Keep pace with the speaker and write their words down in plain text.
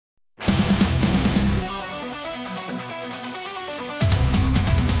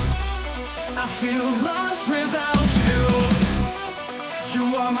feel lost without you.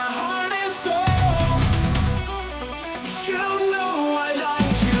 You are my heart and soul. You know I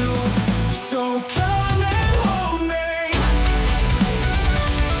like you, so come and hold me.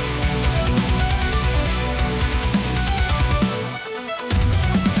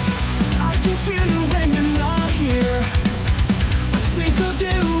 I can feel you when you're not here. I think of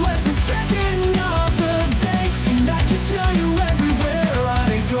you every second of the day, and I can smell you everywhere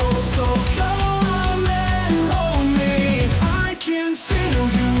I go. So come and hold me. I can feel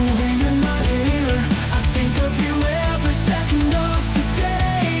you when you're not here. I think of you every second of the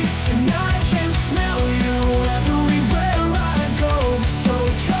day, and I can smell you everywhere I go. So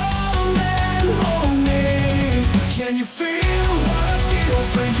come and hold me. Can you feel what I feel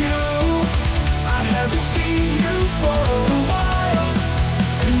for you? I haven't seen you for a while,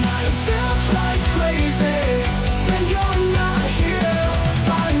 and I have felt like crazy when you're not here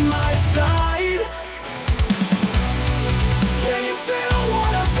by my side. Can you feel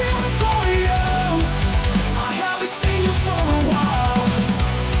what I feel for you? I haven't seen you for a while,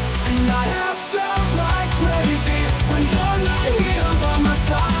 and I have felt like crazy when you're not here by my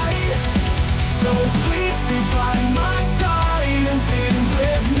side. So please be by my side and be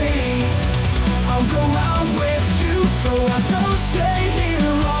with me. I'll go out with you so I don't stay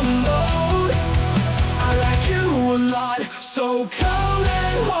here all alone. I like you a lot, so come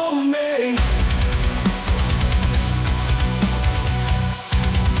and hold me.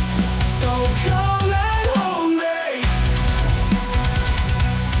 So come and hold me.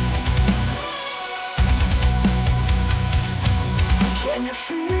 Can you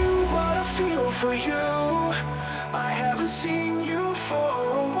feel what I feel for you? I haven't seen you for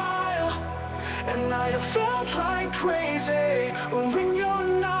a while, and I have felt like crazy when you're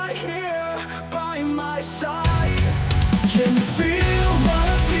not here by my side. Can you feel what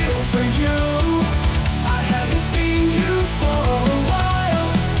I feel for you? I haven't seen you for a while,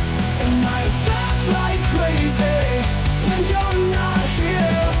 and I have felt like crazy when you're not